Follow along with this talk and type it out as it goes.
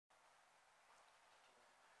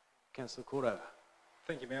Councillor Cordover.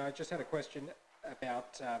 Thank you, Mayor. I just had a question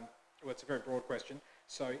about, well, it's a very broad question.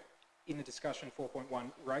 So in the discussion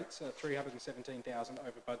 4.1, rates are 317,000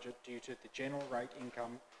 over budget due to the general rate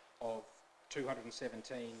income of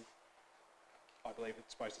 217, I believe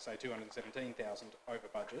it's supposed to say 217,000 over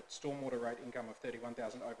budget, stormwater rate income of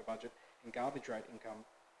 31,000 over budget, and garbage rate income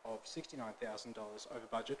of $69,000 over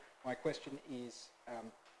budget. My question is,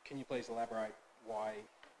 can you please elaborate why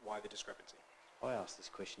the discrepancy? I ask this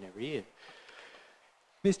question every year.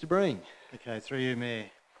 Mr. Breen. Okay, through you, Mayor.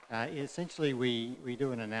 Essentially, we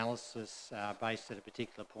do an analysis based at a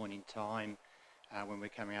particular point in time when we're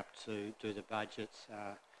coming up to do the budget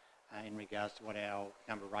in regards to what our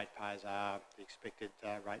number of ratepayers are, the expected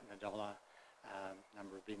rate in the dollar,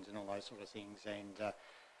 number of bins and all those sort of things, and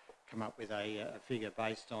come up with a figure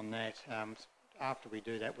based on that. After we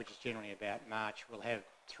do that, which is generally about March, we'll have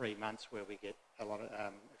 3 months where we get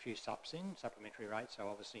a few SUPs in, supplementary rates, so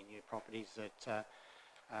obviously new properties that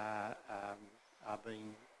are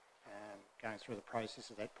being going through the process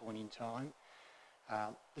at that point in time.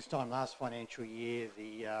 This time last financial year,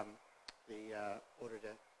 the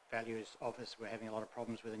Auditor Valuer's Office were having a lot of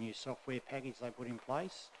problems with a new software package they put in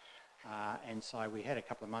place, and so we had a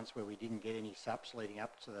couple of months where we didn't get any SUPs leading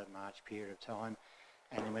up to the March period of time,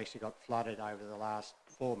 and then we actually got flooded over the last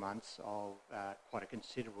 4 months of quite a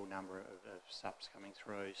considerable number of SUPs coming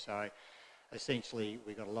through. So essentially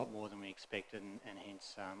we got a lot more than we expected, and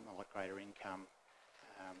hence a lot greater income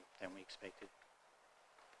than we expected.